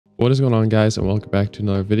What is going on, guys, and welcome back to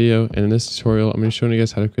another video. And in this tutorial I'm going to be showing you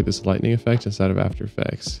guys how to create this lightning effect inside of After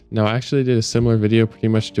Effects. Now, I actually did a similar video pretty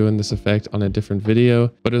much doing this effect on a different video,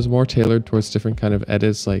 but it was more tailored towards different kind of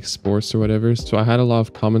edits like sports or whatever. So I had a lot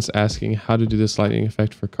of comments asking how to do this lightning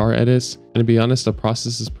effect for car edits, and to be honest, the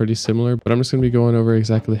process is pretty similar, but I'm just going to be going over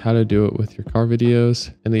exactly how to do it with your car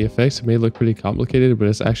videos. And the effects may look pretty complicated, but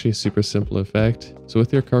it's actually a super simple effect. So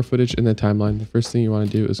with your car footage in the timeline, the first thing you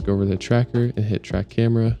want to do is go over the tracker and hit track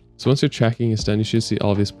camera. So once your tracking is done, you should see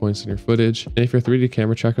all of these points in your footage. And if your 3D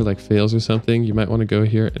camera tracker like fails or something, you might want to go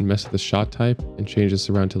here and mess with the shot type and change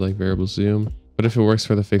this around to like variable zoom. But if it works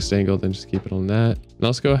for the fixed angle, then just keep it on that. Now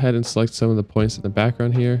let's go ahead and select some of the points in the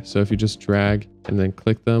background here. So if you just drag and then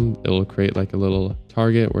click them, it will create like a little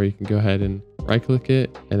target where you can go ahead and right click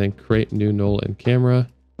it and then create new null in camera.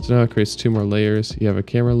 So now it creates two more layers. You have a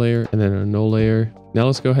camera layer and then a null layer. Now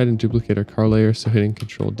let's go ahead and duplicate our car layer. So hitting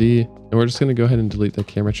Control D, and we're just going to go ahead and delete the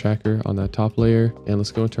camera tracker on that top layer. And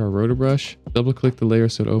let's go into our rotor brush, double click the layer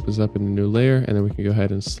so it opens up in a new layer, and then we can go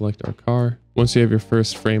ahead and select our car. Once you have your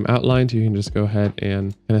first frame outlined, you can just go ahead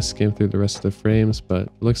and kind of skim through the rest of the frames, but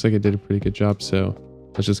it looks like it did a pretty good job. So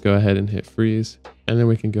let's just go ahead and hit freeze, and then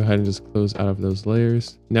we can go ahead and just close out of those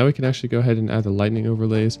layers. Now we can actually go ahead and add the lightning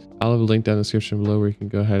overlays. I'll have a link down in the description below where you can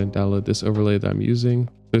go ahead and download this overlay that I'm using.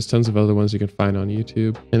 There's tons of other ones you can find on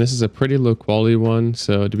YouTube, and this is a pretty low quality one.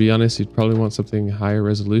 So to be honest, you'd probably want something higher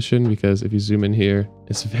resolution, because if you zoom in here,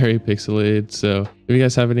 it's very pixelated. So if you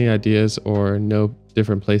guys have any ideas or know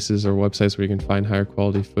different places or websites where you can find higher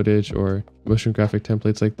quality footage or motion graphic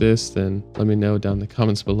templates like this, then let me know down in the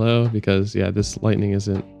comments below, because yeah, this lightning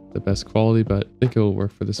isn't the best quality, but I think it will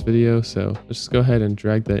work for this video. So let's just go ahead and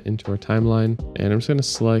drag that into our timeline, and I'm just going to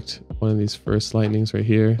select one of these first lightnings right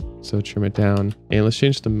here. So trim it down, and let's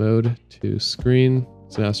change the mode to screen.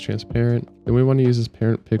 So now it's transparent. Then we want to use this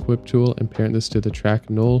parent pick whip tool and parent this to the track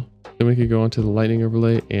null. Then we could go onto the lightning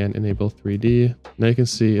overlay and enable 3D. Now you can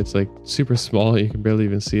see it's like super small. You can barely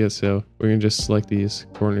even see it. So we're going to just select these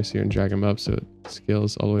corners here and drag them up so it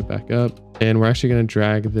scales all the way back up. And we're actually going to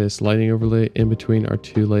drag this lightning overlay in between our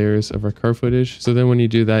two layers of our car footage. So then when you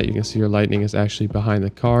do that, you can see your lightning is actually behind the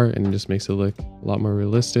car, and it just makes it look a lot more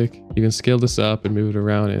realistic. You can scale this up and move it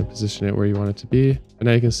around and position it where you want it to be. And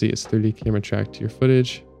now you can see it's 3D camera tracked to your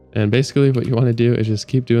footage. And basically what you want to do is just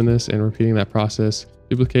keep doing this and repeating that process,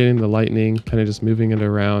 duplicating the lightning, kind of just moving it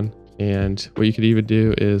around. And what you could even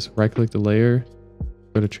do is right click the layer,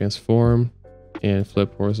 go to transform and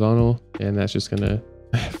flip horizontal, and that's just going to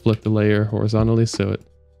flip the layer horizontally so it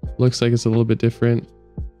looks like it's a little bit different,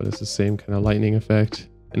 but it's the same kind of lightning effect.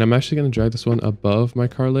 And I'm actually going to drag this one above my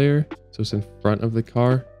car layer so it's in front of the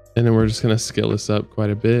car, and then we're just going to scale this up quite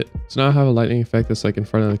a bit. So now I have a lightning effect that's like in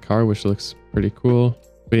front of the car, which looks pretty cool.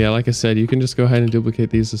 But yeah, like I said, you can just go ahead and duplicate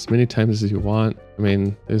these as many times as you want. I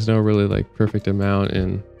mean, there's no really like perfect amount,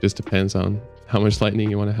 and just depends on how much lightning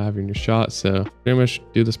you want to have in your shot. So pretty much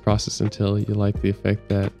do this process until you like the effect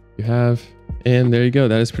that you have. And there you go.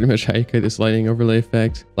 That is pretty much how you create this lightning overlay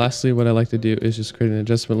effect. Lastly, what I like to do is just create an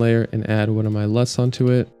adjustment layer and add one of my LUTs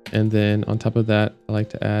onto it. And then on top of that, I like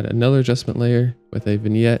to add another adjustment layer with a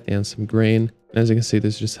vignette and some grain. And as you can see,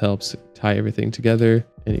 this just helps tie everything together.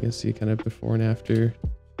 And you can see kind of before and after.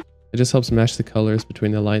 It just helps match the colors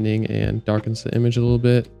between the lightning and darkens the image a little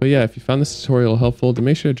bit. But yeah, if you found this tutorial helpful, then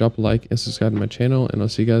make sure to drop a like and subscribe to my channel, and I'll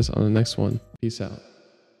see you guys on the next one. Peace out.